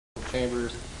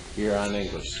Chambers here on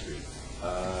English Street.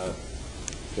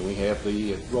 Can we have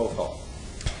the roll call?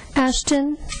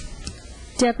 Ashton.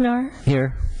 Debnar.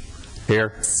 Here.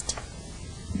 Here.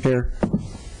 Here.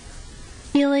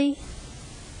 Healy.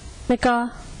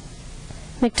 McGaw.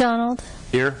 McDonald.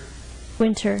 Here.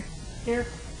 Winter. Here.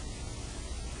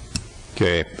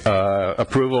 Okay.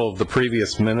 Approval of the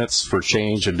previous minutes for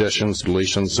change, additions,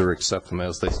 deletions, or accept them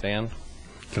as they stand.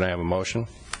 Can I have a motion?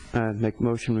 Make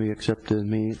motion we accept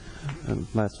the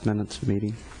last minute's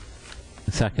meeting.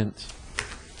 Second.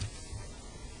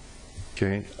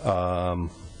 Okay.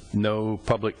 No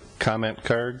public comment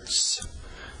cards,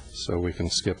 so we can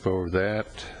skip over that.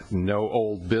 No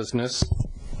old business. Are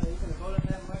you going to vote on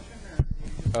that motion?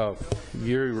 Or Oh,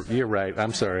 you're right.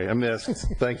 I'm sorry. I missed.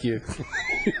 Thank you.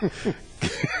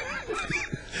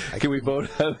 Can we vote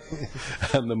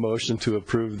on the motion to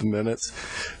approve the minutes?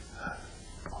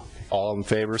 All in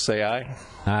favor, say aye.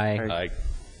 Aye. Aye.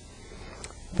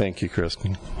 Thank you,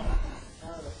 Kristen.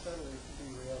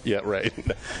 Yeah, right.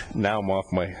 Now I'm off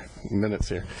my minutes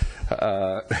here.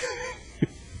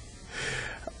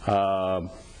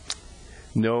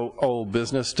 No old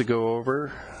business to go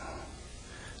over.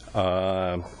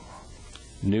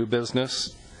 New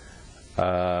business.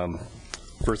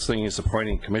 First thing is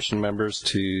appointing commission members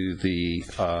to the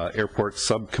airport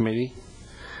subcommittee.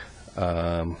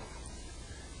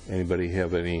 Anybody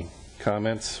have any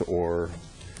comments or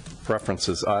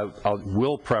preferences? I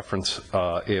will preference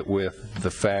it with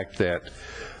the fact that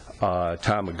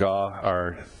Tom McGaw,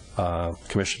 our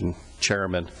commission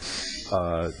chairman,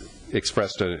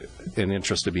 expressed an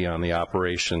interest to be on the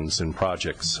operations and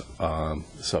projects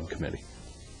subcommittee.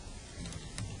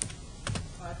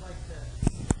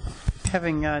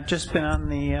 Having just been on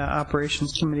the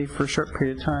operations committee for a short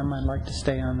period of time, I'd like to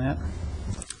stay on that.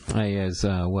 I, as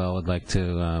well, would like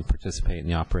to participate in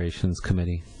the operations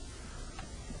committee.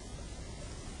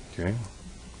 Okay.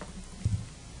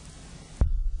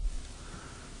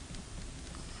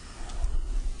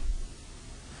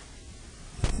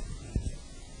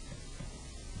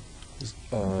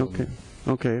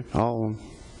 Okay.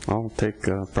 I'll take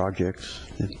projects.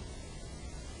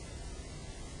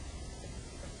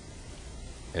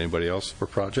 Anybody else for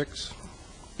projects?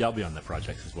 Yeah, I'll be on the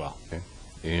projects as well. Okay.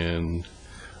 And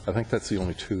I think that's the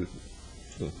only two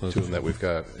of them that we've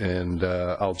got. And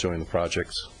I'll join the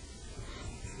projects.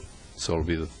 So it'll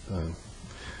be the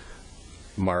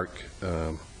Mark,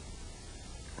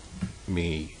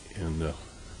 me, and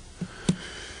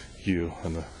you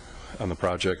on the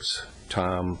projects.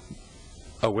 Tom.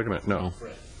 Oh, wait a minute. No.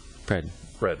 Fred.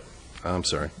 I'm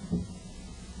sorry.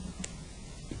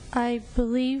 I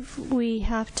believe we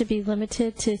have to be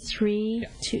limited to 3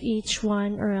 to each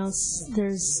one, or else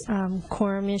there's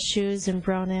quorum issues and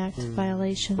Brown Act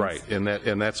violations. Right, and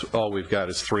that's all we've got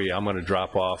is 3. I'm going to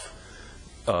drop off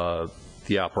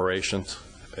the operations,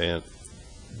 and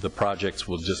the projects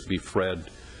will just be Fred,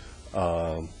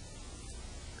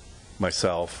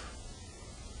 myself,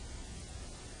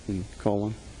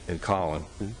 Colin. and Colin.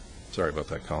 Sorry about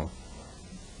that, Colin.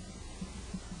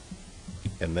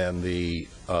 And then the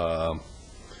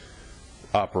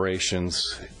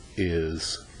operations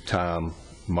is Tom,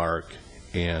 Mark,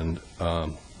 and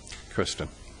Kristen.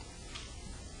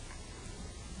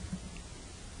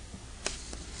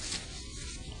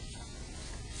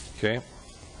 Okay.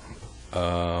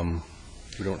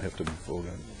 We don't have to vote on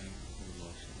it.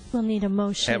 We'll need a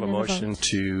motion. Have a motion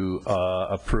to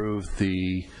approve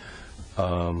the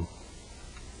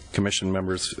commission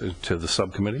members to the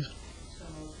subcommittees.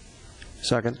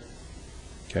 Second.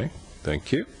 Okay,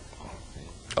 thank you.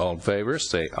 All in favor,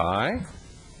 say aye.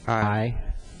 Aye.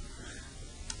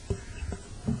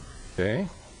 Okay.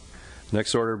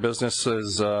 Next order of business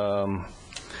is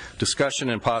discussion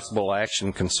and possible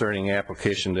action concerning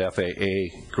application to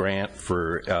FAA grant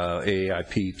for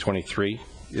AIP 23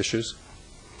 issues.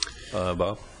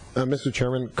 Bob? Mr.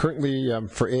 Chairman, currently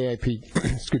for AIP,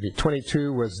 excuse me,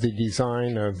 22 was the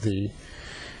design of the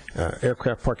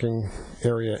aircraft parking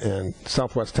area and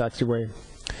Southwest Taxiway.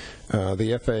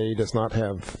 The FAA does not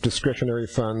have discretionary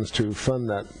funds to fund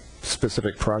that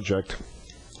specific project.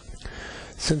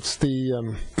 Since the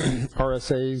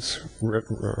RSAs,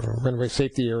 runway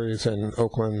safety areas in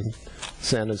Oakland,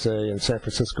 San Jose, and San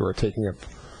Francisco are taking up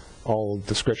all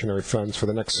discretionary funds for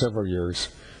the next several years,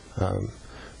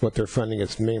 what they're funding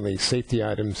is mainly safety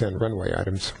items and runway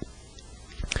items.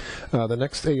 The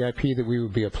next AIP that we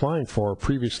would be applying for,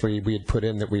 previously we had put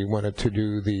in that we wanted to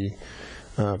do the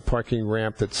parking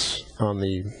ramp that's on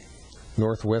the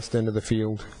northwest end of the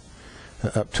field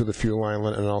up to the fuel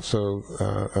island, and also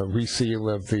a reseal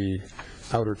of the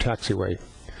outer taxiway.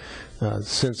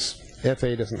 Since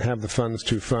FAA doesn't have the funds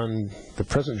to fund the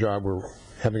present job we're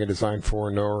having a design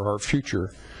for, nor our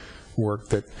future work,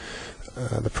 that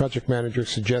the project manager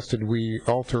suggested we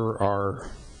alter our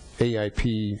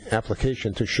AIP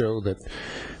application to show that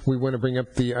we want to bring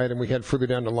up the item we had further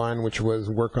down the line, which was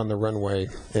work on the runway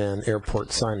and airport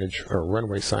signage, or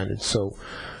runway signage. So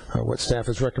what staff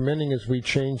is recommending is we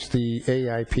change the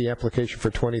AIP application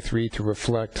for 23 to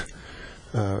reflect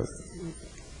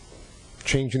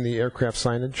changing the aircraft's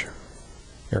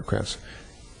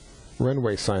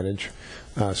runway signage,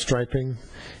 striping,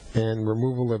 and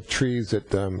removal of trees that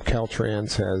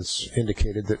Caltrans has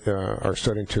indicated that are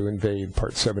starting to invade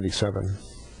Part 77.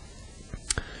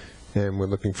 And we're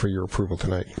looking for your approval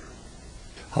tonight.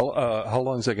 How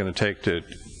long is it going to take to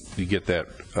get that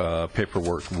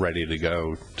paperwork ready to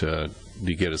go to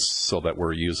get us so that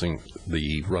we're using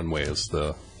the runway as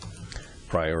the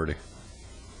priority?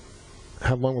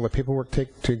 How long will the paperwork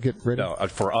take to get ready? No,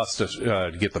 for us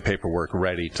to get the paperwork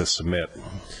ready to submit.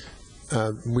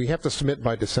 We have to submit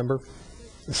by December,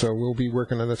 so we'll be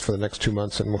working on this for the next 2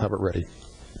 months, and we'll have it ready.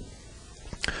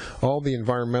 All the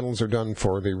environmentals are done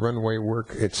for the runway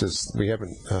work. It's just we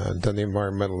haven't done the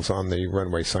environmentals on the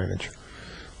runway signage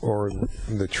or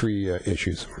the tree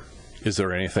issues. Is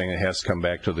there anything that has to come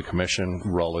back to the commission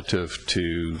relative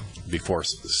to before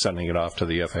sending it off to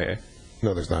the FAA?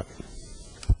 No, there's not.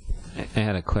 I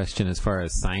had a question as far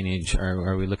as signage.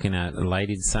 Are we looking at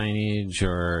lighted signage,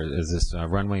 or is this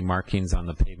runway markings on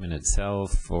the pavement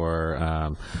itself, or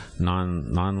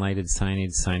non-lighted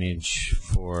signage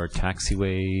for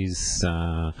taxiways?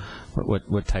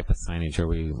 What type of signage are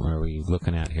we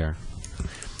looking at here?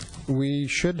 We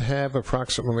should have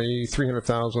approximately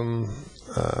 $300,000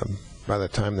 by the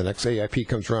time the next AIP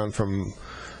comes around from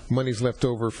monies left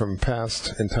over from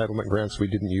past entitlement grants we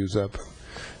didn't use up.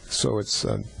 So it's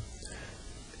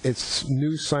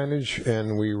new signage,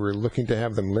 and we were looking to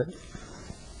have them lit.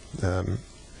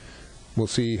 We'll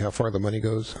see how far the money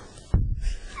goes.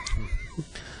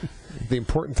 The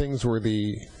important things were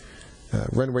the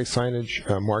runway signage,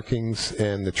 markings,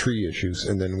 and the tree issues,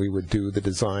 and then we would do the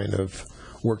design of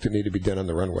work that needed to be done on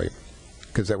the runway,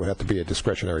 because that would have to be a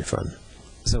discretionary fund.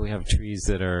 So we have trees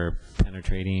that are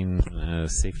penetrating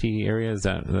safety areas.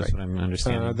 That's right. What I'm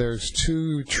understanding. There's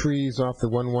 2 trees off the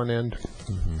one end,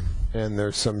 and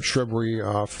there's some shrubbery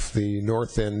off the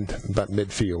north end, about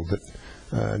midfield,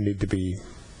 that need to be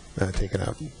taken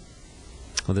out.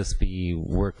 Will this be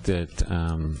work that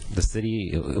the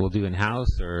city will do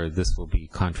in-house, or this will be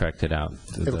contracted out?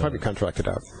 It'll probably be contracted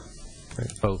out.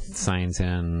 Right. Both signs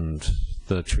and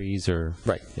the trees, or?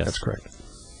 Right, yes. That's correct.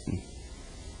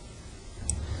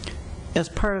 As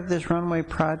part of this runway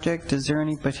project, is there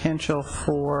any potential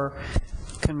for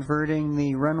converting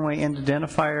the runway end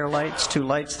identifier lights to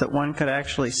lights that one could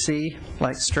actually see,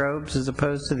 like strobes, as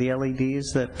opposed to the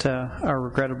LEDs that are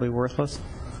regrettably worthless?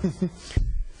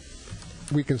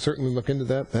 We can certainly look into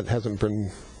that. That hasn't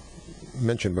been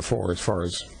mentioned before as far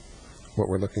as what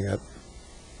we're looking at.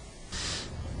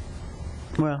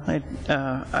 Well,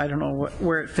 I don't know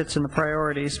where it fits in the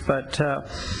priorities, but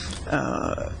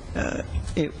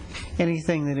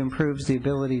anything that improves the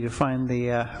ability to find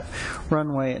the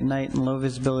runway at night in low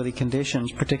visibility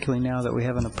conditions, particularly now that we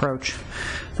have an approach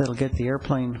that'll get the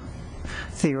airplane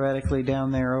theoretically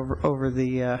down there over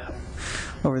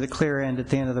the clear end at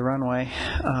the end of the runway.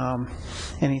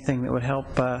 Anything that would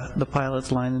help the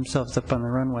pilots line themselves up on the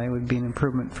runway would be an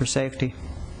improvement for safety.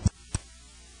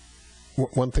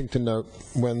 One thing to note,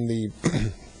 when the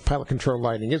pilot control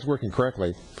lighting is working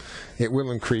correctly, it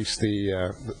will increase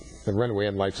the runway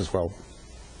end lights as well.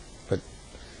 But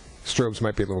strobes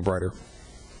might be a little brighter.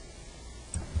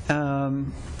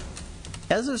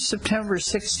 As of September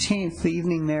 16th, the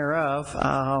evening thereof,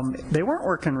 they weren't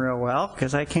working real well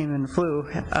because I came in and flew.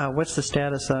 What's the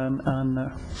status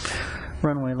on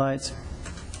runway lights?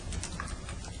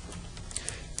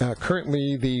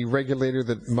 Currently, the regulator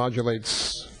that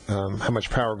modulates how much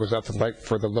power goes out to the light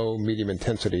for the low, medium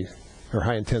intensity, or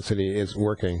high intensity, is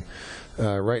working.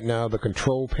 Right now, the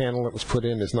control panel that was put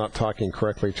in is not talking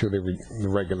correctly to the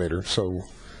regulator. So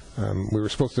we were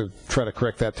supposed to try to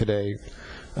correct that today.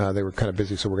 They were kind of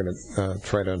busy, so we're going to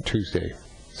try it on Tuesday.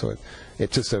 So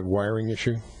it's just a wiring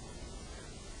issue,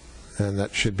 and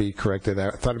that should be corrected.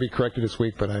 I thought it'd be corrected this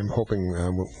week, but I'm hoping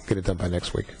we'll get it done by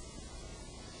next week.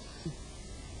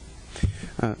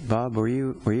 Bob, were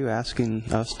you asking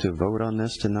us to vote on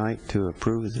this tonight to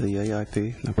approve the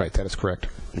AIP? Right, that is correct.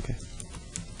 Okay.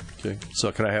 Okay.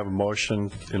 So can I have a motion,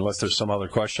 unless there's some other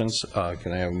questions,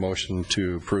 can I have a motion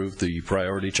to approve the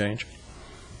priority change?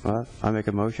 Well, I make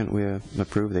a motion we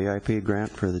approve the AIP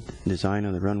grant for the design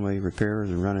of the runway repairs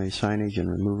and runway signage and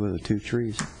removal of the 2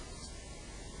 trees.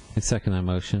 I second that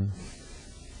motion.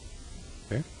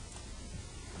 Okay.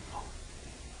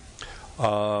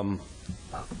 Can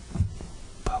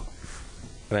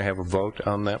I have a vote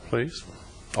on that, please?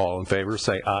 All in favor,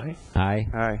 say aye. Aye.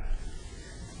 Aye.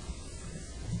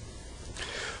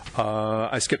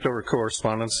 I skipped over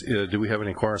correspondence. Do we have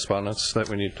any correspondence that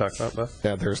we need to talk about, Beth?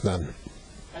 Yeah, there's none.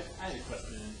 I had a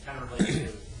question, kind of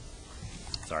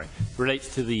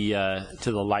relates to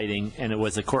the lighting, and it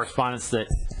was a correspondence that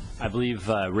I believe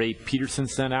Ray Peterson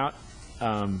sent out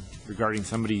regarding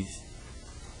somebody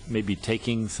maybe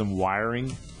taking some wiring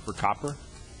for copper.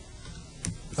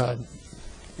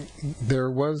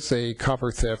 There was a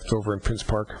copper theft over in Prince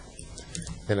Park,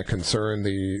 and it concerned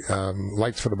the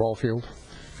lights for the ball field,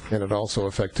 and it also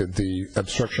affected the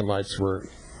obstruction lights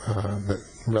that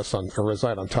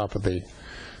reside on top of the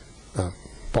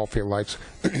ball field lights.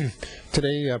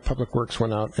 Today, Public Works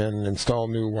went out and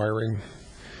installed new wiring,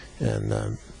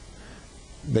 and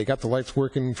they got the lights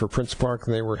working for Prince Park,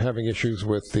 and they were having issues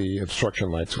with the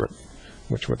obstruction lights,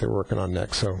 which what they're working on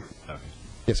next. So,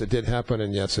 yes, it did happen,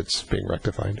 and yes, it's being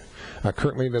rectified.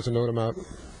 Currently, there's a NOTAM out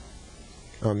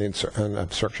on the on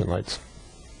obstruction lights.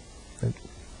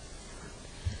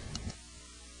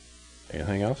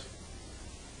 Anything else?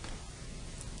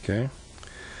 Okay.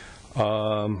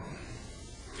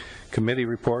 Committee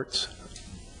reports.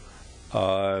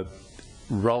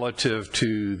 Relative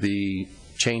to the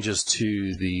changes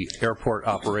to the airport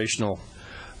operational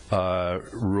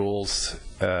rules,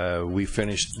 we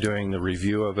finished doing the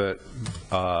review of it.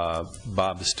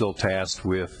 Bob is still tasked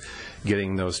with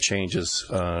getting those changes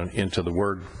into the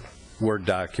Word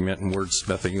document and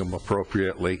wordsmithing them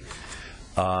appropriately.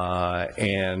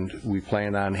 And we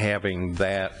plan on having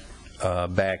that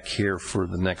back here for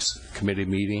the next committee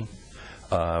meeting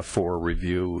for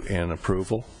review and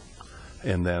approval.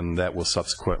 And then that will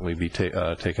subsequently be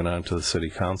taken on to the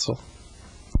City Council.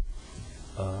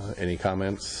 Any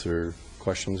comments or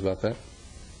questions about that?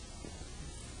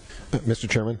 Mr.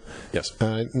 Chairman? Yes.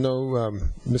 No,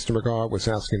 Mr. McGaw was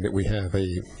asking that we have a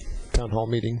town hall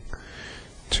meeting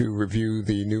to review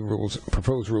the new rules,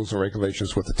 proposed rules and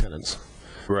regulations with the tenants.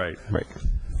 Right. Right.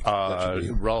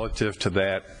 Relative to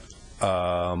that,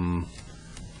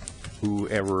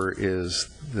 whoever is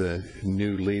the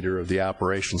new leader of the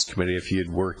operations committee, if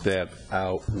you'd work that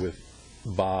out with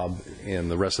Bob and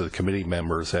the rest of the committee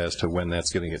members as to when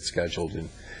that's going to get scheduled, and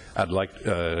I'd like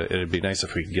it'd be nice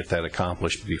if we could get that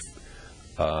accomplished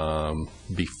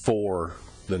before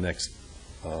the next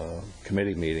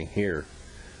committee meeting here,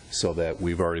 so that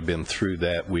we've already been through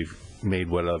that. We've made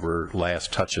whatever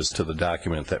last touches to the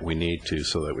document that we need to,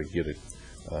 so that we get it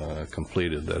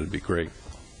completed. That'd be great.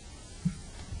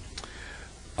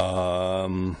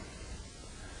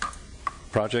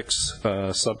 Projects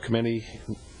subcommittee,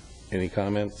 any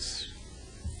comments?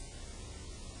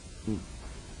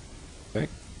 Okay.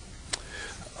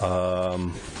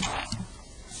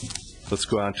 Let's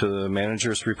go on to the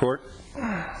manager's report.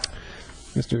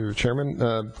 Mr.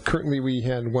 Chairman, currently we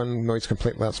had one noise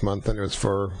complaint last month, and it was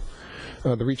for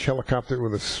the Reach helicopter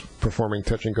was performing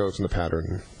touch and goes in the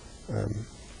pattern,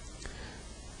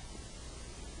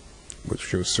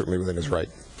 which was certainly within his right.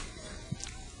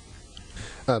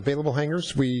 Available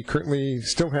hangars, we currently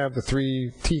still have the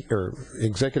 3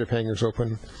 executive hangars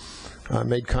open.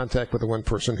 Made contact with the one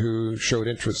person who showed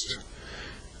interest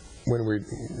when we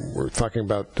were talking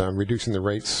about reducing the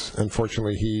rates.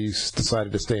 Unfortunately, he's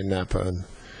decided to stay in Napa and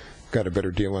got a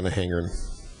better deal on a hangar.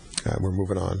 We're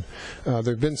moving on. There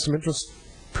have been some interest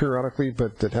periodically,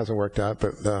 but it hasn't worked out,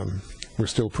 but we're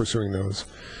still pursuing those.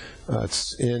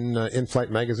 It's in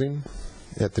In-Flight magazine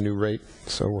at the new rate,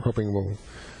 so we're hoping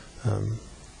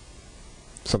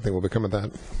something will become of that.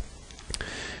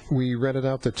 We rented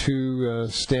out the 2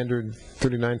 standard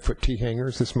 39-foot T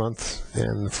hangars this month,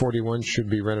 and the 41 should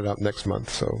be rented out next month,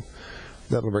 so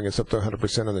that'll bring us up to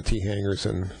 100% on the T hangars,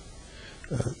 and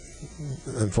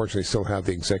unfortunately still have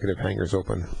the executive hangars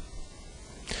open.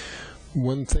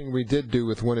 One thing we did do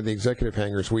with one of the executive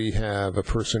hangars, we have a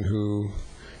person who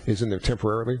is in there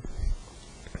temporarily,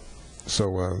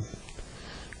 so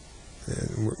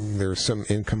there's some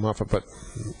income off it, but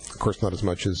of course not as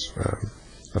much as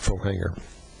a full hangar.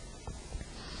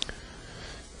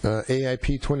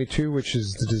 AIP 22, which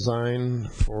is the design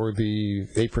for the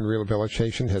apron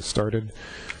rehabilitation, has started.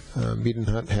 Mead &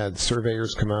 Hunt had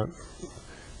surveyors come out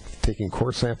taking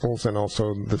core samples, and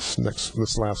also this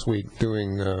last week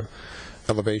doing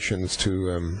elevations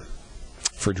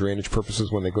for drainage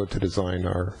purposes when they go to design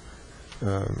our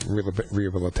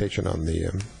rehabilitation on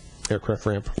the aircraft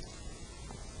ramp.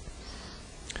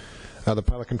 The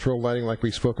pilot control lighting, like we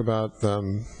spoke about,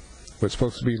 was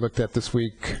supposed to be looked at this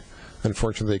week.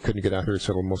 Unfortunately, they couldn't get out here,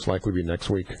 so it'll most likely be next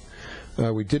week.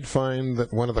 We did find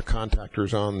that one of the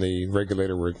contactors on the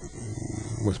regulator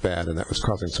was bad, and that was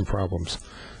causing some problems.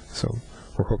 So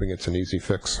we're hoping it's an easy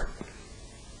fix.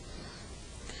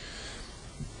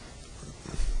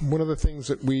 One of the things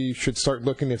that we should start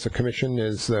looking at as a commission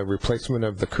is the replacement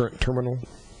of the current terminal.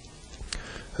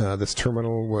 This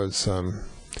terminal was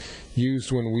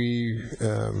used when we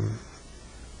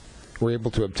were able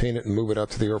to obtain it and move it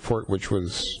out to the airport, which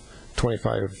was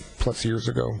 25 plus years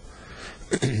ago.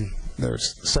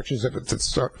 There's sections of it that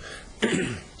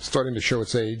starting to show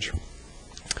its age.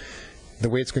 The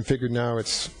way it's configured now,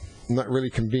 it's not really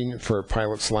convenient for a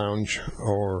pilot's lounge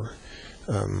or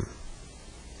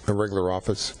a regular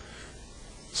office.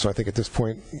 So I think at this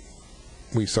point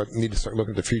we need to start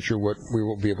looking at the future, what we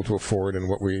will be able to afford and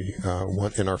what we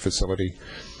want in our facility.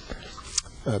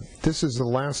 This is the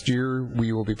last year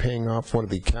we will be paying off one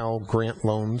of the Caltrans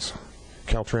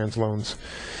loans,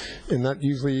 and that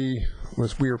usually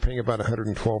was, we were paying about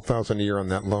 $112,000 a year on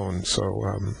that loan. So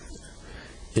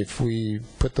if we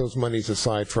put those monies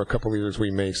aside for a couple of years,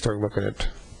 we may start looking at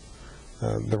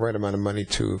the right amount of money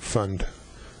to fund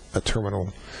a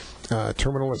terminal.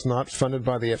 Terminal is not funded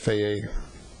by the FAA,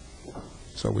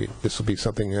 so this will be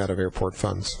something out of airport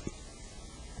funds.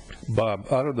 Bob,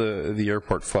 out of the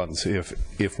airport funds,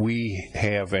 if we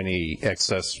have any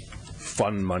excess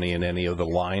fund money in any of the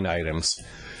line items,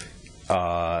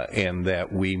 and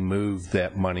that we move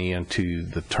that money into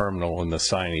the terminal and the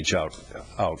signage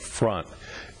out front,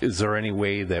 is there any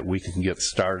way that we can get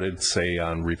started, say,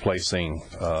 on replacing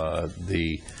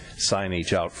the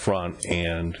signage out front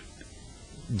and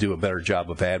do a better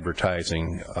job of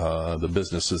advertising the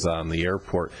businesses on the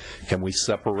airport? Can we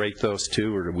separate those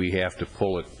two, or do we have to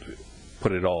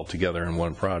put it all together in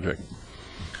one project?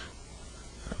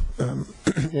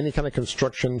 Any kind of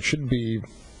construction should be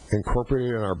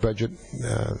incorporated in our budget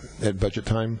at budget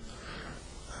time.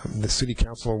 The city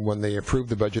council, when they approve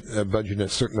the budget, budgeted a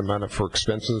certain amount for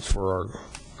expenses for our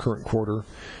current quarter.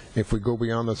 If we go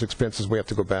beyond those expenses, we have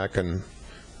to go back and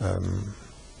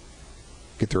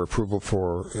get their approval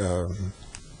for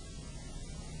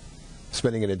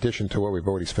spending in addition to what we've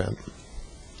already spent.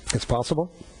 It's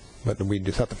possible, but we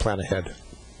just have to plan ahead.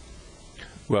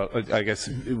 Well, I guess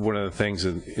one of the things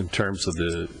in terms of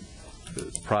the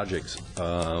projects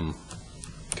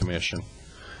commission,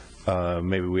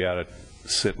 maybe we ought to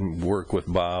sit and work with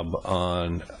Bob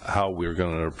on how we're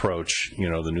going to approach,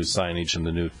 the new signage and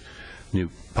the new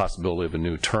possibility of a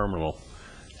new terminal,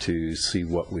 to see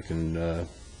what we can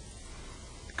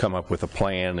come up with a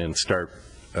plan and start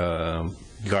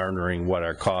garnering what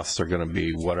our costs are going to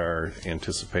be, what our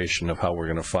anticipation of how we're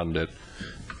going to fund it,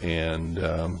 and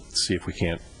see if we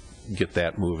can't get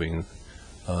that moving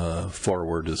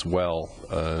forward as well,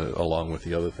 along with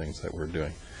the other things that we're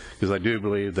doing. Because I do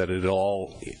believe that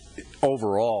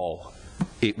overall,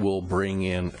 it will bring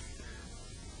in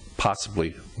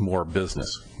possibly more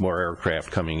business, more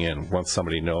aircraft coming in. Once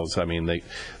somebody knows,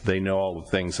 they know all the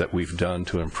things that we've done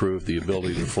to improve the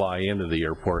ability to fly into the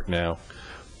airport now.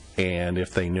 And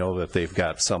if they know that they've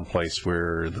got someplace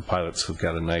where the pilots have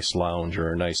got a nice lounge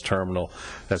or a nice terminal,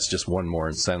 that's just one more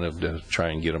incentive to try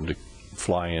and get them to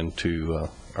fly into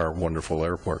our wonderful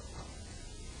airport.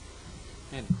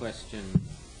 I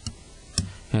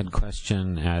had a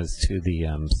question as to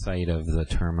the site of the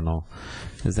terminal.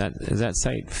 Is that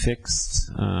site fixed,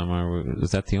 or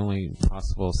is that the only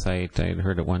possible site? I had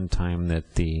heard at one time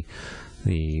that the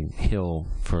hill,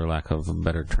 for lack of a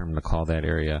better term to call that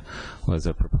area, was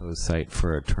a proposed site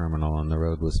for a terminal, and the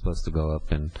road was supposed to go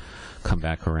up and come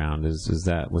back around. Was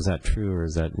that true, or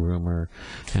is that rumor?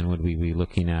 And would we be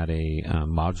looking at a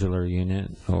modular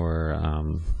unit or a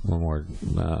more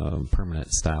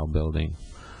permanent style building?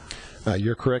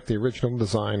 You're correct. The original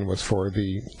design was for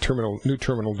the new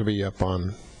terminal to be up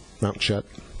on Mount Chet,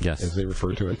 yes, as they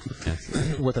refer to it,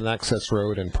 yes, with an access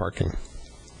road and parking.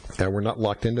 We're not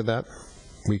locked into that.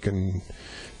 We can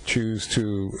choose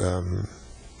to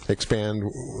expand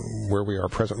where we are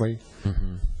presently.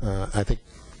 Mm-hmm. I think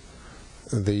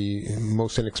the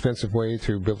most inexpensive way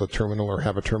to build a terminal or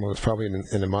have a terminal is probably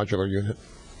in a modular unit,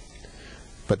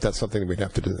 but that's something that we'd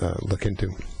have to look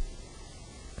into.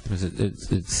 Because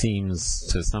it seems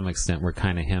to some extent we're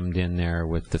kind of hemmed in there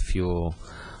with the fuel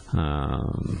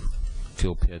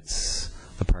pits,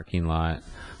 the parking lot,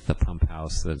 the pump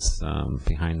house that's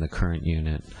behind the current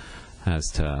unit,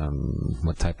 as to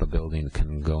what type of building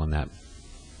can go in that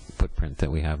footprint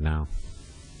that we have now.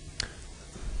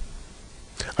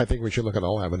 I think we should look at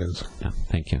all avenues. Yeah,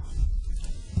 thank you.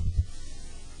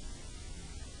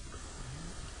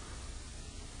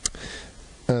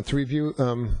 To review,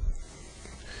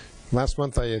 Last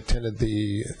month I attended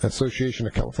the Association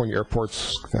of California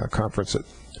Airports conference at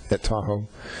Tahoe.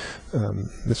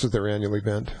 This is their annual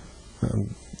event.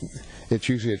 It's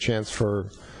usually a chance for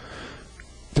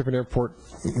different airport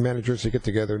managers to get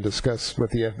together and discuss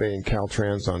with the FAA and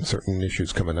Caltrans on certain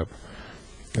issues coming up.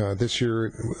 This year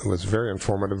it was very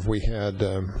informative. We had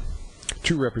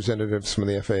 2 representatives from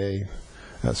the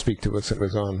FAA speak to us. It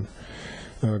was on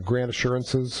grant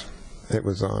assurances. It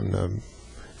was on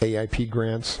AIP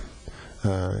grants.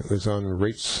 It was on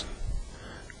rates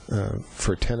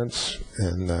for tenants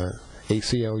and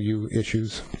ACLU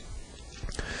issues.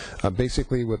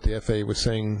 Basically what the FAA was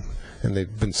saying, and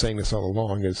they've been saying this all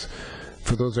along, is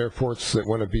for those airports that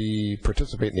want to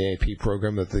participate in the AIP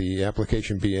program, that the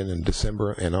application be in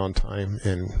December and on time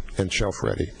and shelf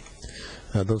ready.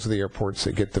 Those are the airports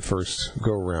that get the first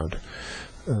go-around.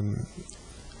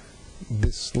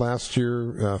 This last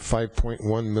year,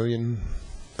 5.1 million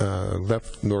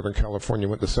left Northern California,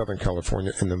 went to Southern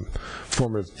California in the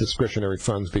form of discretionary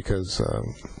funds because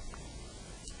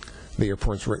the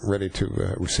airports weren't ready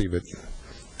to receive it.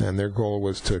 And their goal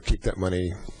was to keep that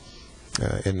money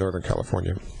in Northern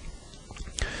California.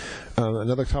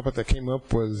 Another topic that came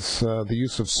up was the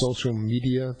use of social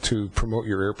media to promote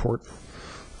your airport.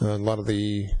 A lot of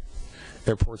the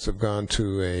airports have gone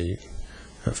to a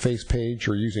face page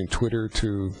or using Twitter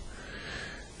to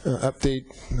update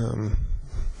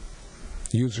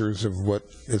users of what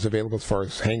is available as far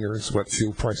as hangars, what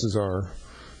fuel prices are,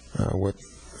 what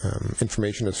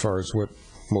information as far as what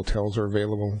motels are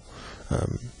available,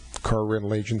 car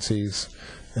rental agencies,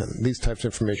 these types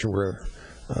of information where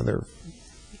they're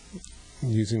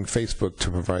using Facebook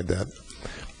to provide that.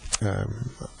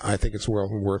 I think it's well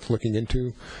worth looking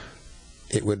into.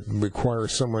 It would require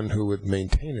someone who would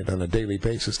maintain it on a daily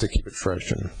basis to keep it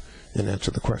fresh and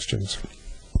answer the questions.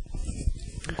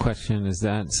 Question, is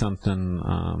that something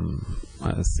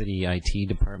a city IT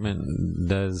department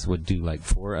would do like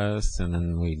for us, and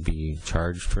then we'd be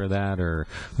charged for that, or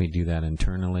we do that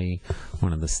internally?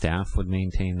 One of the staff would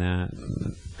maintain that?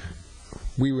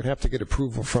 We would have to get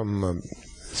approval from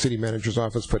city manager's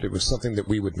office, but it was something that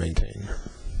we would maintain.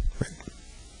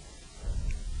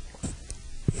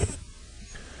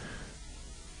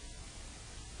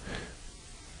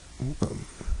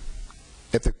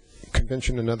 At the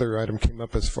convention, another item came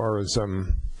up as far as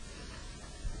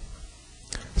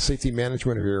safety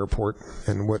management of your airport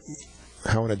and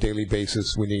how on a daily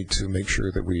basis we need to make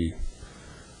sure that we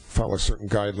follow certain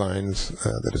guidelines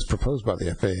that is proposed by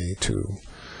the FAA to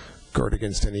guard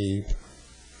against any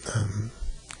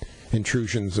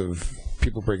intrusions of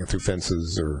people breaking through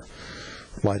fences or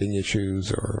lighting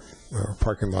issues or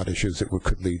parking lot issues that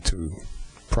could lead to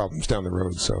problems down the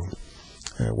road. So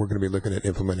we're going to be looking at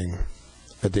implementing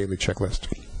a daily checklist.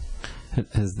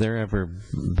 Has there ever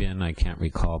been, I can't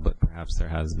recall, but perhaps there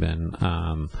has been,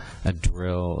 a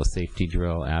safety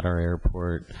drill at our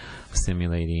airport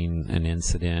simulating an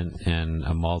incident and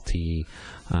a multi-agency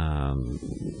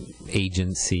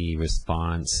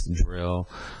response drill?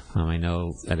 I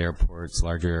know at airports,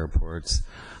 larger airports,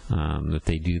 that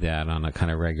they do that on a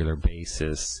kind of regular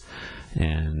basis.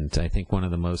 And I think one of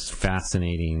the most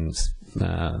fascinating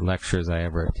lectures I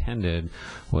ever attended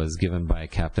was given by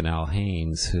Captain Al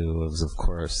Haynes, who was, of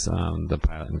course, the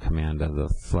pilot in command of the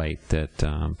flight that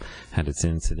had its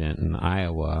incident in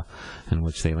Iowa, in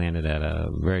which they landed at a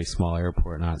very small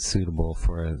airport, not suitable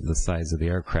for the size of the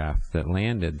aircraft that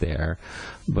landed there.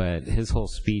 But his whole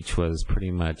speech was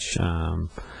pretty much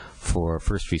for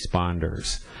first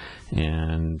responders.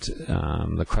 And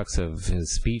the crux of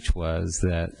his speech was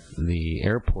that the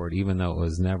airport, even though it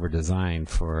was never designed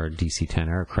for DC-10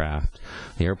 aircraft,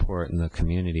 the airport and the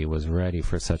community was ready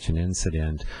for such an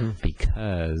incident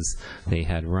because they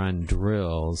had run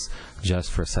drills just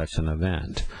for such an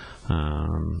event.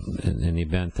 In the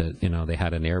event that they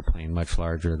had an airplane much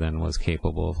larger than was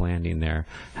capable of landing there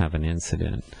have an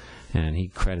incident. And he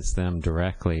credits them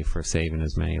directly for saving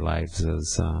as many lives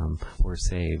as were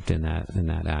saved in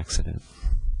that accident.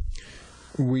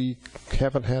 We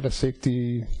haven't had a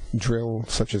safety drill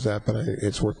such as that, but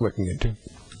it's worth looking into.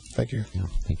 Thank you. Yeah,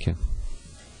 thank you.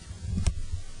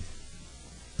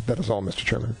 That is all, Mr.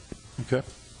 Chairman. Okay.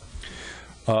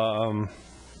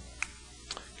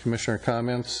 Commissioner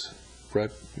comments?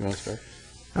 Brett, you want to start?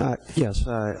 Yes,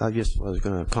 I just was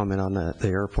going to comment on the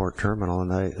airport terminal,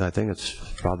 and I think it's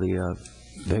probably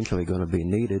eventually going to be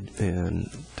needed and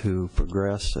to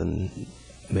progress and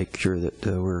make sure that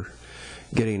we're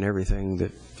getting everything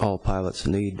that all pilots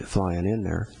need flying in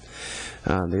there.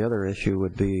 The other issue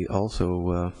would be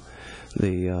also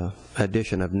the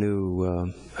addition of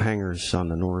new hangars on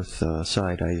the north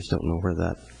side. I just don't know where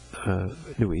that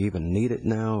do we even need it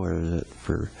now, or is it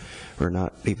we're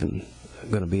not even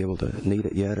going to be able to need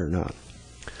it yet or not?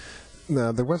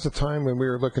 Now, there was a time when we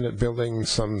were looking at building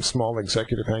some small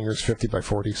executive hangars, 50 by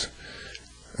 40s.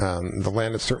 The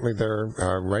land is certainly there.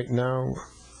 Right now,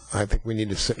 I think we need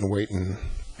to sit and wait and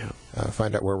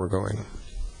find out where we're going.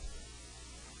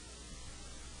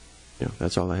 Yeah,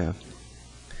 that's all I have.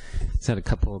 Just had a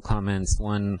couple of comments.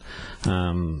 One,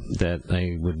 that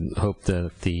I would hope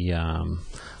that the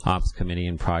Ops Committee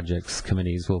and Projects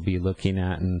Committees will be looking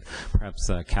at, and perhaps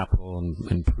capital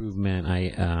improvement.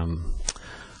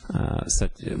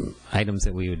 Such items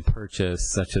that we would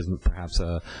purchase, such as perhaps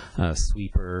a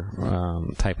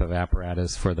sweeper type of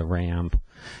apparatus for the ramp,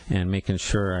 and making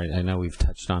sure, I know we've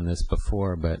touched on this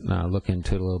before, but look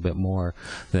into it a little bit more,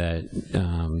 that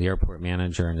the airport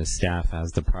manager and his staff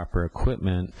has the proper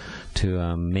equipment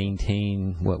to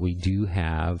maintain what we do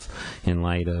have in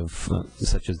light of,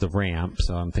 such as the ramp.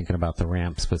 So I'm thinking about the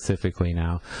ramp specifically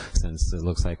now, since it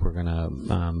looks like we're going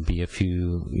to be a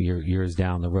few years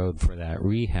down the road for that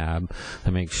rehab,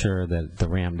 to make sure that the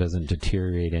ramp doesn't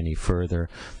deteriorate any further,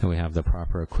 that we have the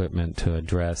proper equipment to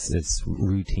address its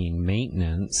routine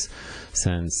maintenance,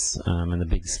 since in the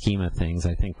big scheme of things,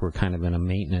 I think we're kind of in a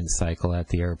maintenance cycle at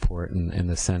the airport, in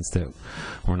the sense that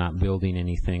we're not building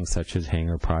anything such as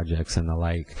hangar projects and the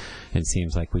like. It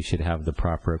seems like we should have the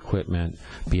proper equipment,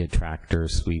 be it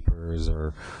tractors, sweepers,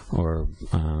 or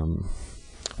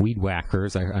weed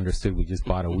whackers. I understood we just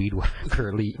bought a weed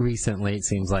whacker recently. It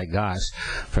seems like, gosh,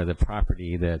 for the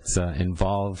property that's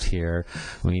involved here,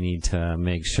 we need to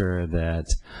make sure that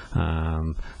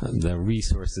the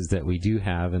resources that we do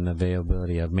have and the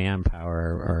availability of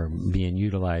manpower are being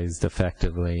utilized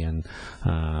effectively, and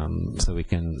so we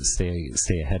can stay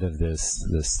ahead of this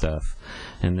stuff.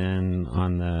 And then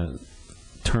on the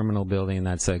terminal building,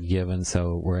 that's a given,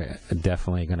 so we're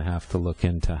definitely going to have to look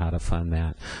into how to fund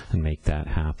that and make that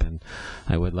happen.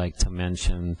 I would like to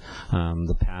mention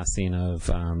the passing of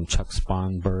Chuck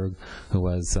Sponberg, who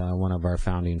was one of our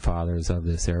founding fathers of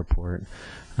this airport.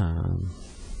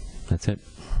 That's it.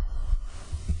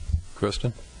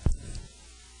 Kristen?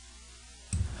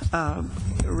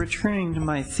 Returning to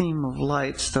my theme of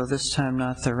lights, though this time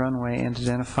not the runway and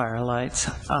identifier lights,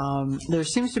 there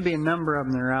seems to be a number of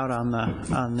them that are out on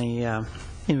the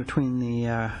in between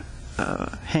the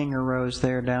hangar rows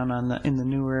there, down in the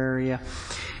newer area,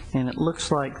 and it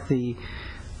looks like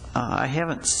I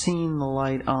haven't seen the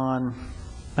light on.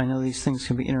 I know these things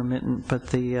can be intermittent, but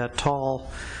the tall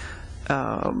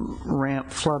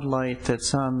ramp floodlight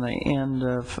that's on the end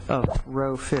of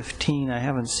row 15, I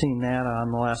haven't seen that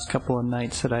on the last couple of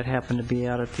nights that I'd happened to be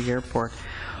out at the airport.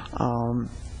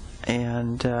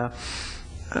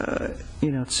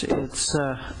 It's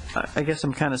I guess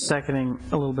I'm kind of seconding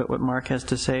a little bit what Mark has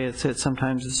to say. It's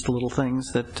sometimes it's the little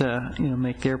things that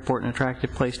make the airport an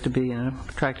attractive place to be, and an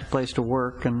attractive place to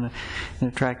work, and an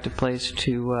attractive place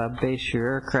to base your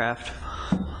aircraft.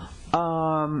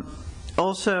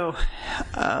 Also,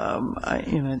 I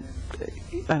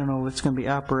don't know if it's going to be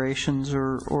operations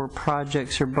or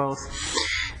projects or both.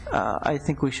 I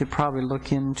think we should probably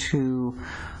look into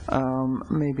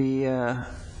maybe a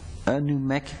new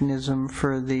mechanism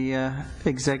for the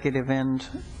executive end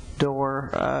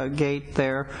door gate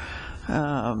there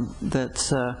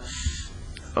that's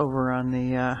over on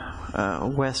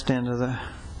the west end of the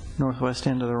northwest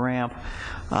end of the ramp.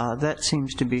 That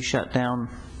seems to be shut down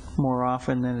more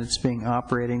often than it's being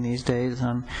operating these days.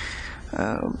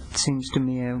 It seems to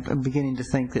me, I'm beginning to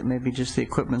think that maybe just the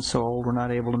equipment's so old we're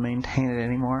not able to maintain it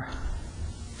anymore.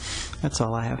 That's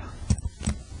all I have.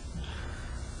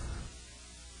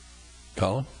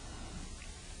 Colin?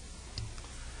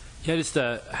 Yeah, I just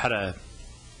I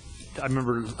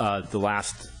remember the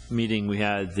last meeting we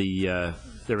had, there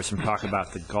was some talk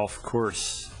about the golf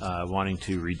course wanting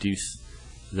to reduce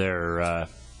the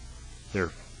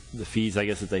fees, I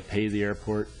guess, that they pay the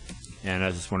airport, and I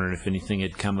was just wondering if anything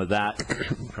had come of that.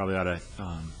 Probably ought to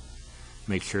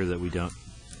make sure that we don't,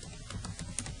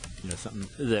 something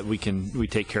that we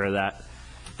take care of that.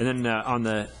 And then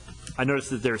I noticed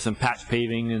that there's some patch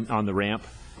paving on the ramp,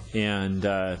 and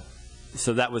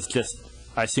so that was just,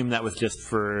 I assume that was just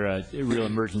for real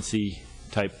emergency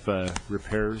type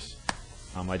repairs.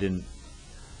 I didn't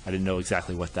know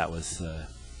exactly what that was,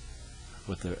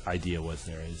 what the idea was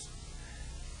there.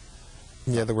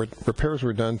 Yeah, the repairs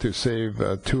were done to save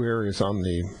 2 areas on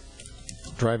the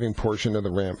driving portion of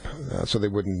the ramp, so they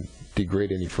wouldn't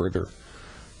degrade any further.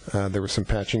 There was some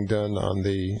patching done on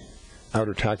the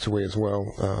outer taxiway as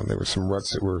well. There were some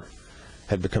ruts that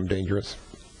had become dangerous.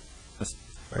 That's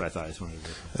what I thought. I just wanted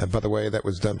to. By the way, that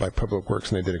was done by Public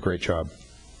Works, and they did a great job.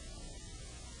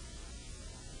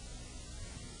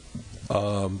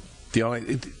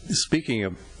 Speaking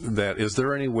of that, is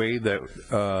there any way that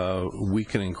we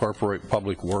can incorporate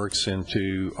Public Works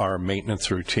into our maintenance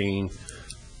routine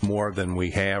more than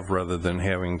we have, rather than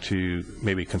having to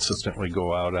maybe consistently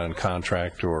go out on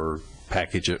contract or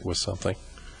package it with something?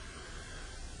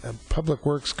 Public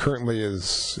Works currently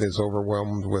is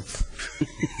overwhelmed with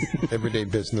everyday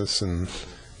business, and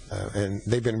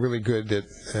they've been really good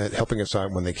at helping us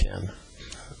out when they can.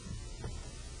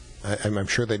 I'm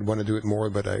sure they'd want to do it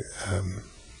more, but I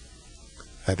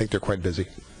think they're quite busy.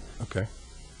 Okay.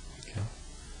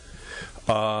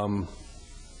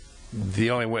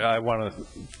 The only way I want to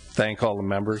thank all the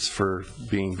members for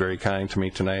being very kind to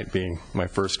me tonight, being my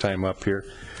first time up here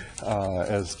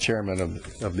as chairman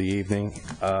of the evening.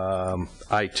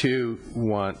 I too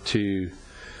want to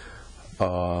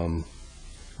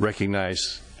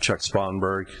recognize Chuck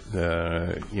Spanberg,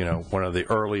 one of the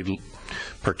early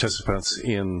participants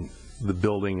in the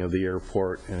building of the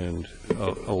airport, and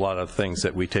a lot of things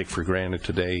that we take for granted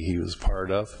today he was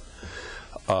part of.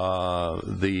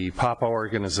 The PAPA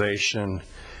organization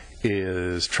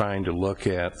is trying to look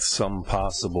at some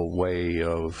possible way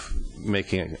of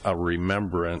making a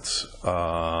remembrance.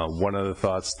 One of the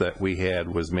thoughts that we had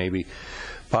was maybe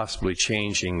possibly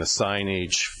changing the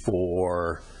signage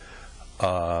for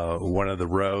one of the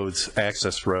roads,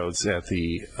 access roads at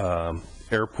the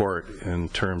airport, in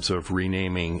terms of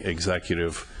renaming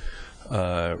Executive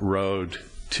Road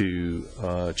to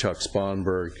Chuck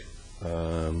Spanberg.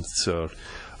 So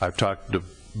I've talked to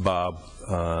Bob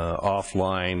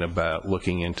offline about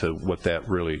looking into what that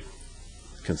really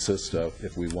consists of,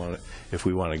 if we want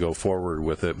to go forward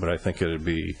with it. But I think it would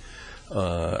be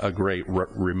a great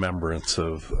remembrance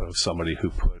of somebody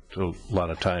who put a lot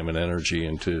of time and energy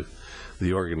into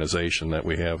the organization that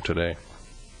we have today.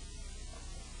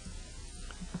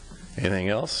 Anything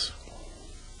else?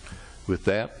 With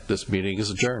that, this meeting is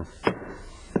adjourned.